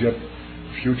that is yet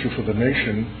future for the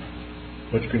nation,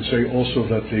 but you can say also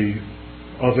that the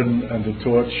oven and the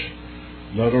torch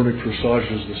not only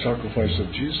presages the sacrifice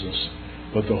of Jesus,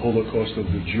 but the Holocaust of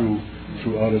the Jew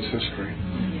throughout its history.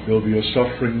 There will be a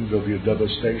suffering, there will be a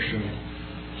devastation,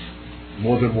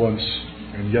 more than once,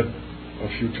 and yet a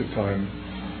future time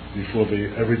before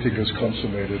everything is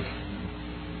consummated.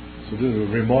 So this is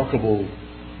a remarkable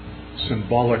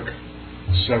symbolic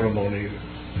ceremony,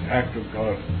 an act of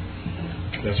God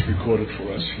that's recorded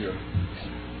for us here.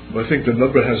 But I think the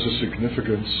number has a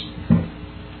significance,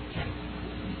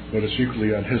 but it's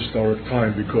equally an historic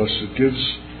time because it gives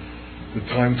the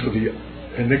time for the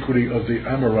iniquity of the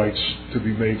Amorites to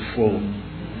be made full,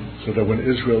 so that when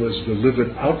Israel is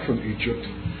delivered out from Egypt,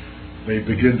 they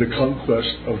begin the conquest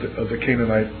of the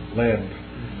Canaanite land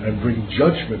and bring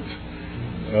judgment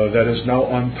that is now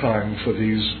on time for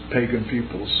these pagan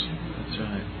peoples. That's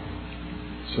right.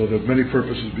 So there are many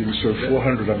purposes being served.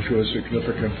 400, I'm sure, is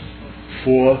significant.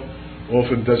 4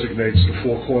 often designates the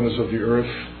 4 corners of the earth.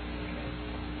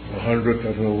 100, I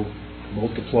don't know,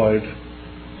 multiplied.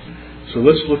 So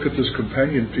let's look at this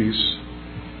companion piece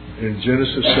in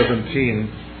Genesis 17,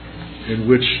 in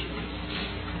which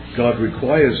God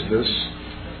requires this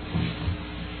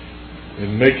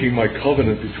in making my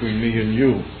covenant between me and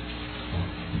you.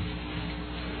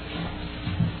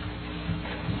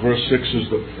 Verse 6 is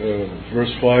verse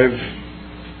 5,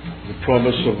 the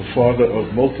promise of a father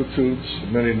of multitudes,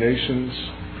 many nations,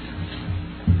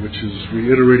 which is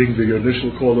reiterating the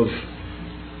initial call of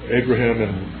Abraham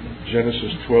in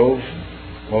Genesis 12.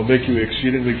 I'll make you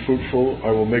exceedingly fruitful. I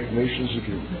will make nations of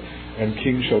you, and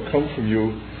kings shall come from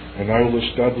you, and I will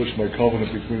establish my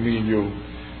covenant between me and you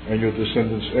and your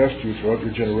descendants after you throughout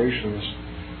your generations,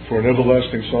 for an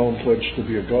everlasting solemn pledge to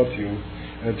be a God to you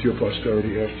and to your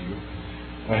posterity after you.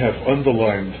 I have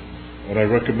underlined, and I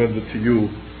recommend it to you,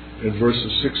 in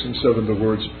verses 6 and 7, the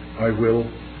words, I will,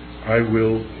 I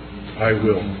will, I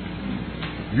will.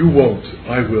 You won't,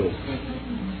 I will.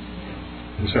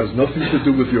 This has nothing to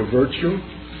do with your virtue,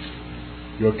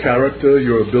 your character,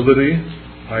 your ability.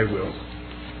 I will.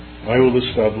 I will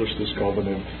establish this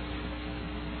covenant.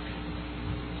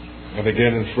 And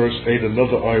again in verse 8,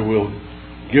 another I will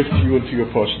give to you and to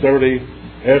your posterity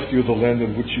after you the land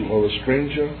in which you are a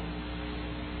stranger,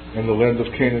 and the land of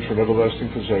Canaan for an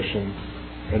everlasting possession,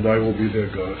 and I will be their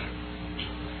God.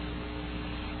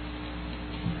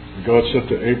 And God said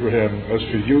to Abraham, as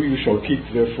for you, you shall keep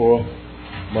therefore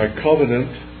my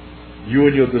covenant, you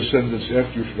and your descendants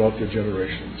after you throughout their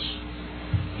generations.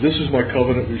 This is my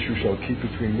covenant which you shall keep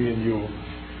between me and you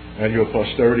and your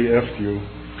posterity after you.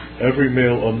 Every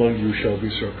male among you shall be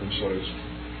circumcised.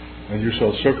 And you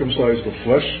shall circumcise the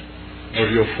flesh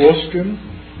of your foreskin,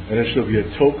 and it shall be a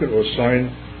token or sign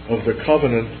of the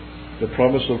covenant, the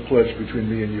promise of pledge between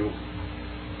me and you.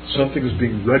 Something is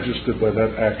being registered by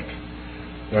that act,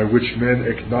 by which man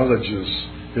acknowledges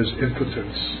his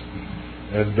impotence,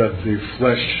 and that the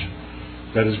flesh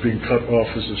that is being cut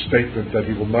off is a statement that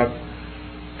he will not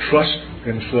trust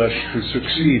in flesh to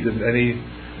succeed in any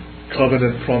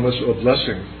covenant promise or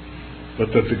blessing,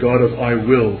 but that the God of I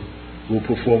will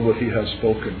perform what he has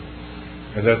spoken.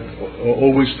 And that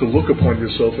always to look upon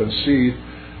yourself and see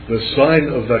the sign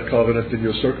of that covenant in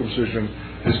your circumcision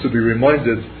is to be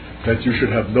reminded that you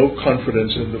should have no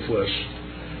confidence in the flesh.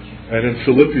 And in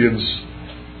Philippians,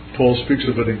 Paul speaks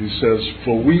of it and he says,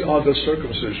 for we are the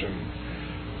circumcision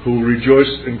who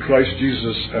rejoice in Christ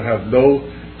Jesus and have no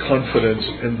confidence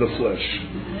in the flesh.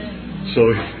 So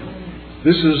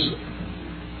this is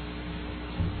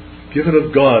given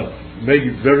of God,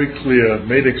 made very clear,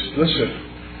 made explicit,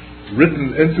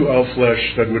 written into our flesh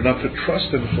that we're not to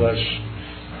trust in flesh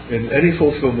in any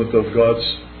fulfillment of God's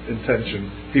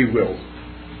intention. He will.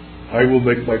 I will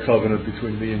make my covenant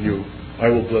between me and you. I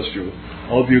will bless you.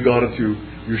 I'll be a God unto you.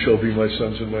 You shall be my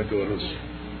sons and my daughters.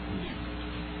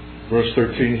 Verse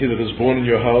 13, he that is born in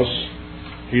your house,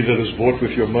 he that is bought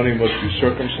with your money must be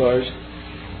circumcised,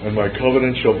 and my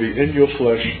covenant shall be in your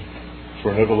flesh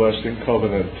for an everlasting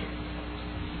covenant.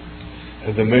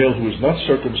 And the male who is not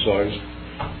circumcised,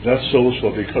 that soul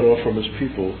shall be cut off from his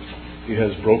people. He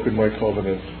has broken my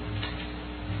covenant.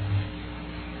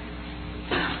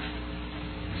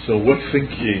 So what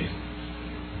think ye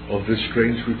of this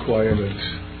strange requirement,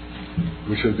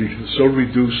 which has been so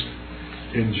reduced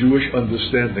in Jewish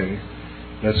understanding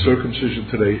that circumcision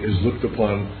today is looked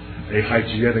upon a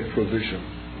hygienic provision?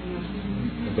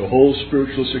 And the whole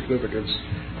spiritual significance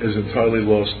is entirely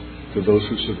lost to those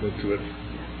who submit to it.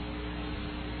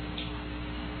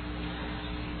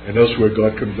 And elsewhere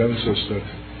God condemns us that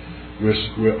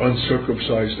we're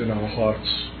uncircumcised in our hearts.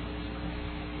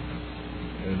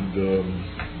 And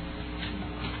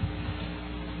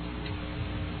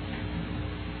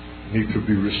need to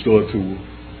be restored to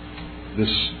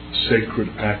this sacred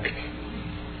act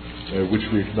by which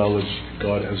we acknowledge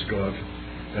God as God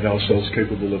and ourselves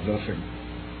capable of nothing.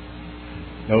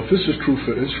 Now, if this is true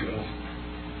for Israel,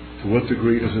 to what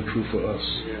degree is it true for us?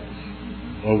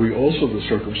 Are we also the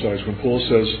circumcised? When Paul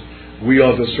says, we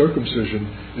are the circumcision,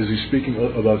 is he speaking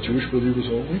about Jewish believers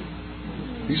only?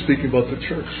 He's speaking about the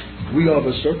church. We are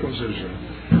the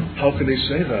circumcision. How can he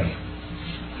say that?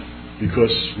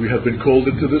 Because we have been called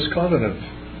into this covenant.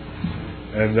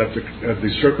 And that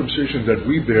the circumcision that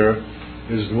we bear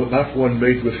is not one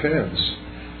made with hands,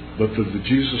 but the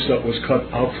Jesus that was cut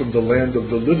out from the land of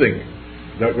the living,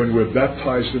 that when we're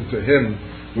baptized into him,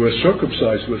 we're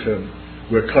circumcised with him.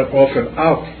 We're cut off and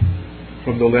out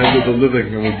from the land of the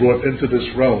living, and we're brought into this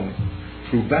realm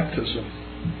through baptism,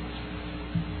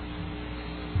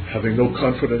 having no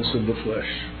confidence in the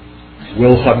flesh.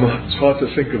 Well, it's hard to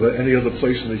think of any other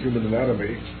place in the human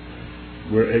anatomy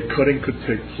where a cutting could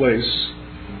take place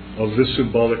of this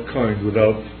symbolic kind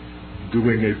without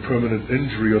doing a permanent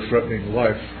injury or threatening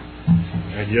life,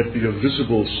 and yet be a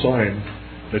visible sign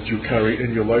that you carry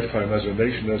in your lifetime as a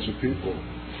nation, as a people.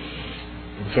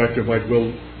 In fact, it might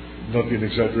well not be an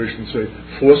exaggeration to say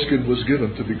foreskin was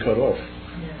given to be cut off,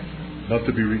 not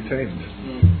to be retained.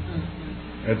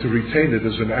 And to retain it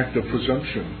is an act of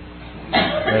presumption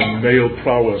and male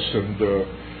prowess and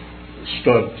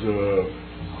stud,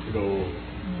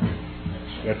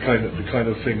 the kind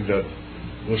of thing that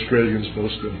Australians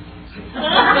boast in.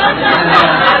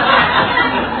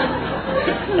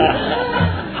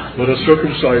 But a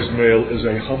circumcised male is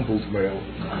a humbled male.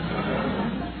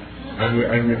 And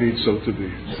we need so to be.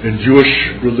 In Jewish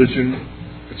religion,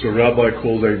 it's a rabbi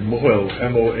called a mohel,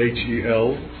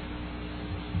 M-O-H-E-L.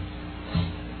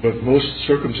 But most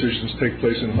circumcisions take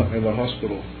place in the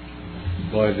hospital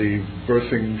by the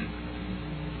birthing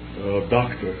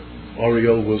doctor.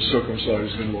 Ariel was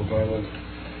circumcised in Long Island.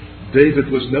 David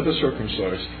was never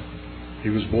circumcised. He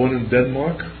was born in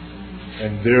Denmark,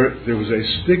 and there was a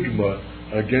stigma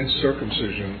against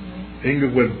circumcision. Inga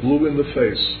went blue in the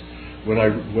face when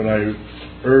I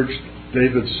urged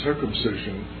David's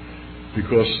circumcision,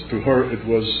 because to her it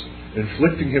was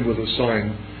inflicting him with a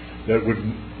sign that would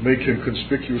make him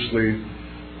conspicuously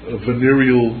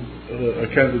a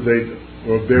candidate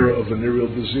or a bearer of venereal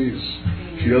disease.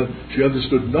 She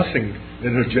understood nothing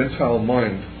in her Gentile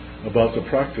mind about the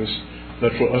practice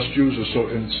that for us Jews is so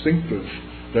instinctive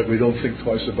that we don't think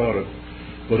twice about it.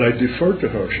 But I deferred to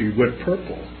her. She went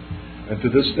purple. And to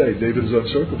this day, David is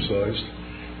uncircumcised,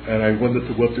 and I wonder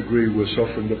to what degree we're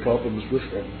suffering the problems with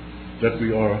him that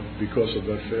we are because of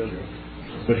that failure.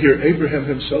 But here, Abraham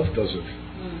himself does it.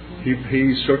 He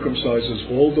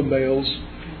circumcises all the males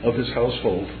of his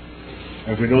household.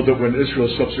 And we know that when Israel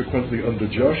subsequently under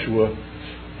Joshua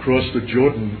crossed the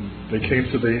Jordan, they came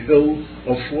to the hill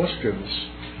of foreskins,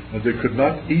 and they could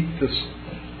not eat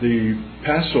the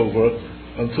Passover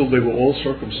until they were all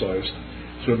circumcised.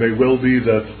 So it may well be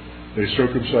that they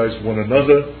circumcised one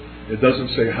another. It doesn't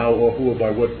say how or who or by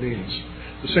what means.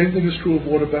 The same thing is true of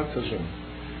water baptism.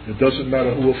 It doesn't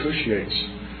matter who officiates.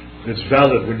 It's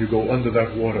valid when you go under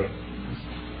that water.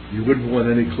 You wouldn't want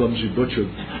any clumsy butcher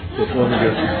performing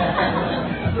it.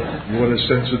 You want a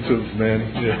sensitive man.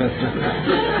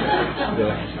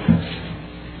 Yeah.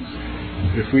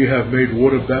 If we have made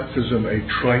water baptism a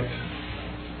trite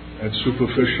and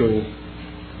superficial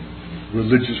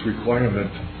religious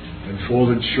requirement and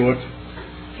fallen short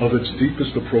of its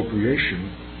deepest appropriation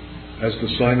as the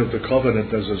sign of the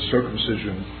covenant, as a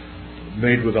circumcision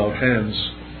made without hands,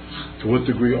 to what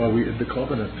degree are we in the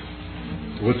covenant?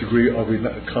 To what degree are we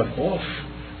cut off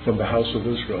from the house of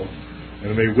Israel?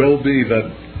 And it may well be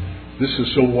that this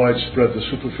is so widespread, the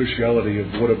superficiality of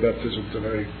water baptism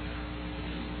today,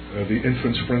 the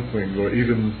infant sprinkling, or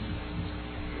even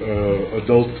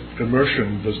adult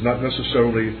immersion does not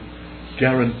necessarily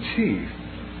guarantee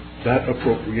that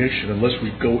appropriation unless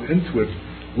we go into it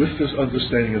with this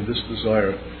understanding and this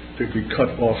desire to be cut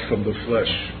off from the flesh.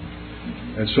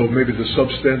 And so maybe the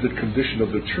substandard condition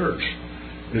of the church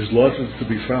is largely to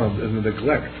be found in the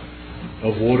neglect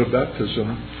of water baptism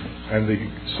and the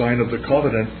sign of the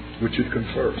covenant which it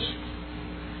confers.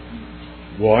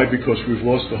 Why? Because we've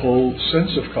lost the whole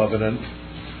sense of covenant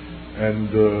and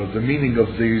the meaning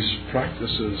of these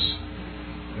practices,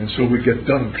 and so we get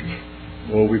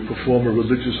dunked, or we perform a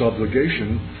religious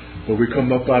obligation, but we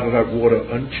come up out of that water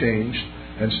unchanged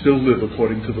and still live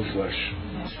according to the flesh.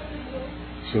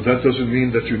 So that doesn't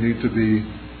mean that you need to be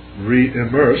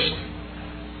re-immersed,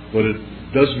 but it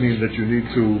does mean that you need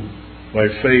to, by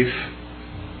faith,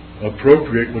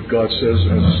 appropriate what God says,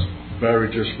 as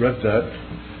Barry just read that,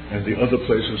 and the other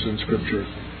places in Scripture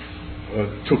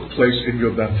took place in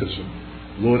your baptism.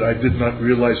 Lord, I did not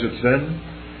realize it then.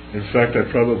 In fact, I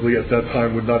probably at that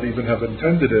time would not even have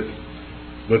intended it,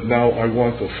 but now I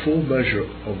want the full measure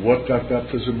of what that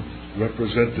baptism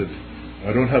represented.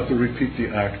 I don't have to repeat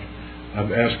the act.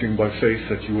 I'm asking by faith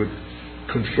that you would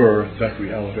confer that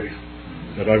reality,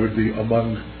 that I would be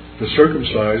among the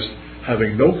circumcised,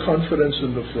 having no confidence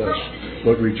in the flesh,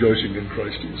 but rejoicing in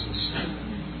Christ Jesus.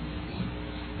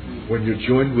 When you're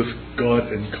joined with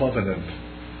God in covenant,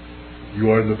 you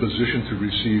are in the position to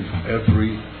receive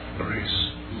every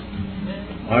grace.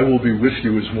 I will be with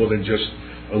you is more than just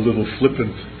a little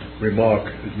flippant remark.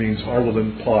 It means I will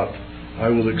impart, I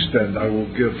will extend, I will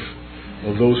give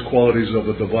of those qualities of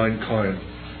a divine kind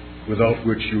without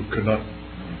which you cannot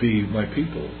be my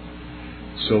people.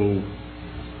 So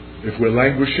if we're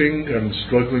languishing and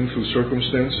struggling through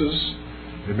circumstances,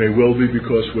 it may well be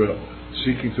because we're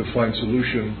seeking to find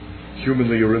solution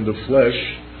humanly or in the flesh,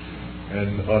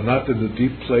 and are not in the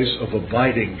deep place of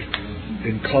abiding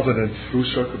in covenant through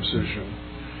circumcision,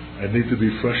 and need to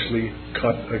be freshly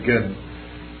cut again.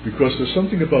 Because there's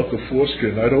something about the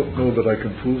foreskin, I don't know that I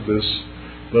can prove this,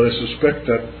 but I suspect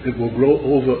that it will grow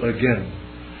over again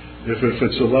if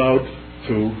it's allowed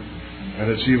to,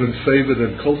 and it's even favored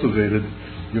and cultivated.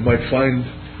 You might find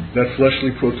that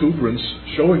fleshly protuberance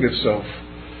showing itself.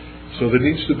 So there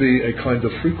needs to be a kind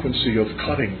of frequency of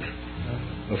cutting,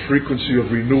 a frequency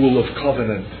of renewal of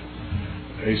covenant,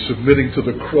 a submitting to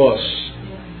the cross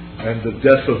and the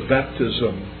death of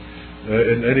baptism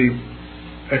in any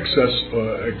excess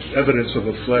or evidence of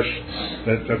the flesh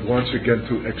that wants again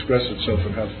to express itself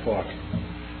and have part.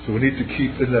 So we need to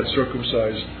keep in that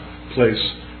circumcised place.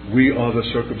 We are the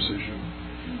circumcision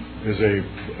is a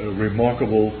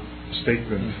remarkable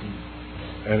statement,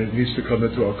 and it needs to come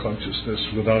into our consciousness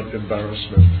without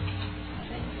embarrassment.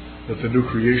 That the new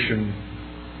creation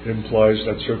implies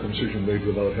that circumcision made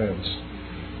without hands.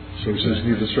 So he says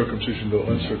neither circumcision nor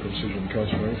uncircumcision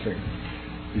counts for anything,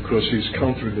 because he's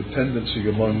countering the tendency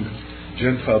among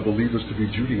Gentile believers to be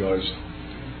Judaized,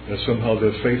 that somehow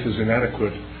their faith is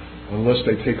inadequate unless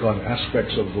they take on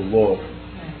aspects of the law,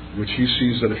 which he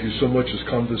sees that if you so much as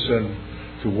condescend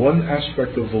to one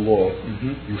aspect of the law,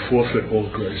 you forfeit all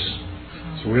grace.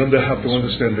 So we have to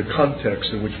understand the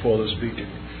context in which Paul is speaking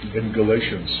in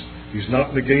Galatians. He's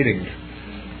not negating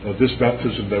this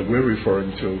baptism that we're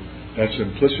referring to, that's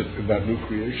implicit in that new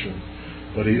creation,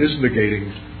 but he is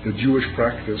negating the Jewish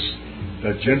practice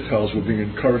that Gentiles were being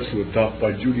encouraged to adopt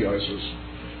by Judaizers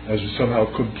as somehow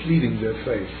completing their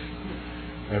faith,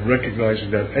 and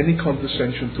recognizing that any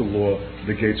condescension to law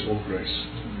negates all grace.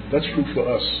 That's true for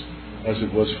us as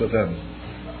it was for them.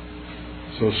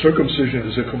 So circumcision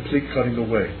is a complete cutting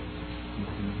away.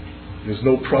 There's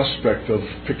no prospect of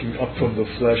picking up from the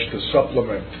flesh to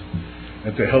supplement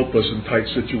and to help us in tight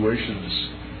situations.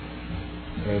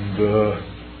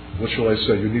 And what shall I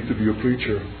say? You need to be a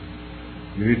preacher.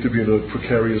 You need to be in a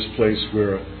precarious place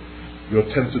where you're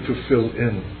tempted to fill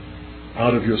in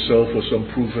out of yourself or some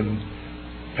proven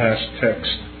past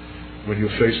text when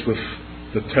you're faced with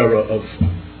the terror of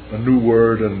a new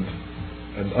word and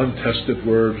an untested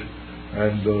word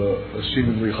and a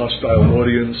seemingly hostile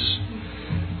audience.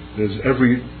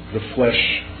 The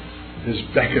flesh is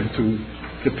beckoned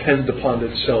to depend upon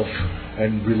itself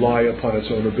and rely upon its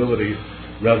own ability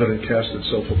rather than cast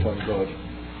itself upon God.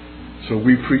 So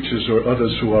we preachers or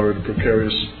others who are in a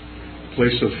precarious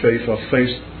place of faith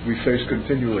we face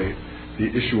continually the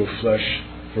issue of flesh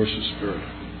versus spirit.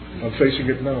 I'm facing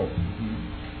it now.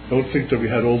 Don't think that we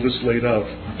had all this laid out.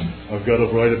 I've got a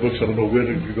variety of books. I don't know where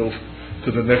to go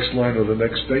to the next line or the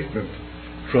next statement.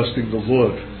 Trusting the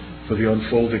Lord for the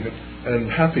unfolding,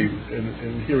 and happy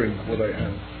in hearing what I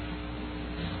am.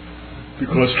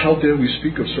 Because how dare we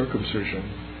speak of circumcision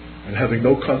and having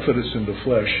no confidence in the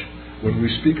flesh when we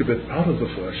speak of it out of the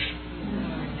flesh?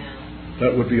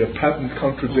 That would be a patent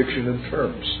contradiction in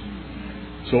terms.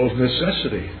 So of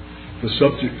necessity, the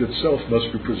subject itself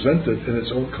must be presented in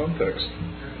its own context.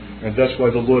 And that's why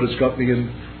the Lord has got me in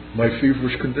my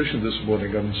feverish condition this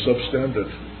morning. I'm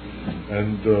substandard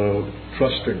and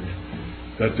trusting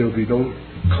that there will be no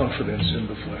confidence in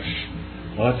the flesh.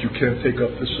 But you can't take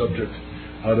up this subject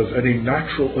out of any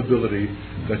natural ability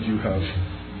that you have.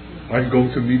 I'm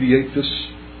going to mediate this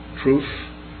truth.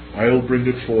 I'll bring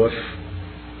it forth,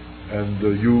 and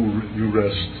you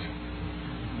rest.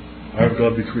 I've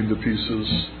gone between the pieces,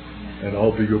 and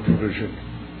I'll be your provision.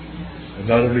 And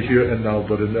not only here and now,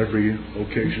 but in every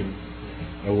occasion,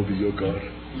 I will be your God.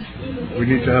 We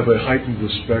need to have a heightened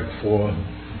respect for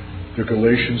the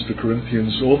Galatians, the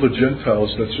Corinthians, all the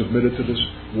Gentiles that submitted to this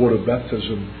water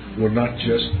baptism were not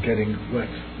just getting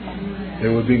wet. They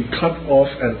were being cut off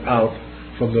and out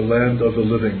from the land of the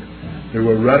living. They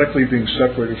were radically being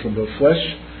separated from the flesh,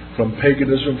 from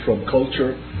paganism, from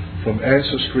culture, from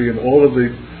ancestry, and all of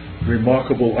the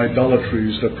remarkable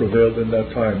idolatries that prevailed in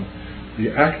that time.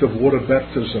 The act of water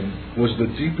baptism was the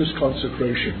deepest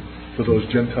consecration for those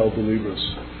Gentile believers.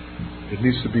 It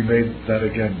needs to be made that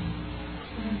again.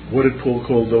 What did Paul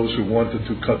call those who wanted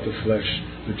to cut the flesh?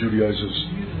 The Judaizers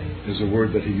is a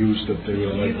word that he used, that they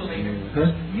were like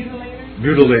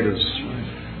mutilators.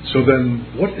 So then,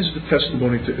 what is the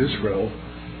testimony to Israel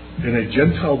in a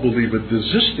Gentile believer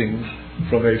desisting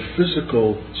from a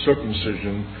physical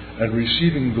circumcision and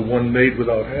receiving the one made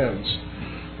without hands,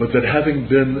 but that having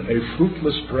been a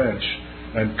fruitless branch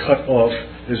and cut off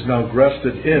is now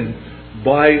grafted in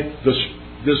by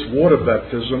this water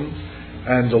baptism,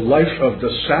 and the life of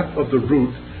the sap of the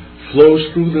root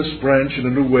flows through this branch in a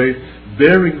new way,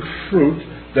 bearing fruit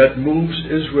that moves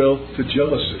Israel to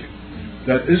jealousy.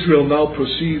 That Israel now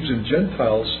perceives in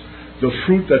Gentiles the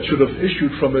fruit that should have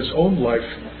issued from its own life,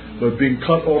 but being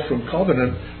cut off from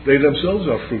covenant, they themselves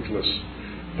are fruitless.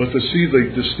 But to see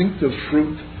the distinctive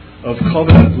fruit of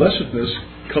covenant blessedness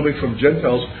coming from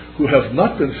Gentiles who have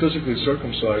not been physically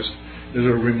circumcised is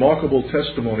a remarkable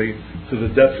testimony to the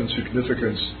depth and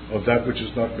significance of that which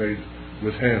is not made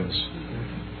with hands.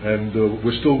 And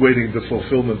we're still waiting the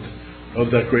fulfillment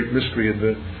of that great mystery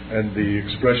and the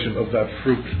expression of that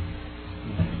fruit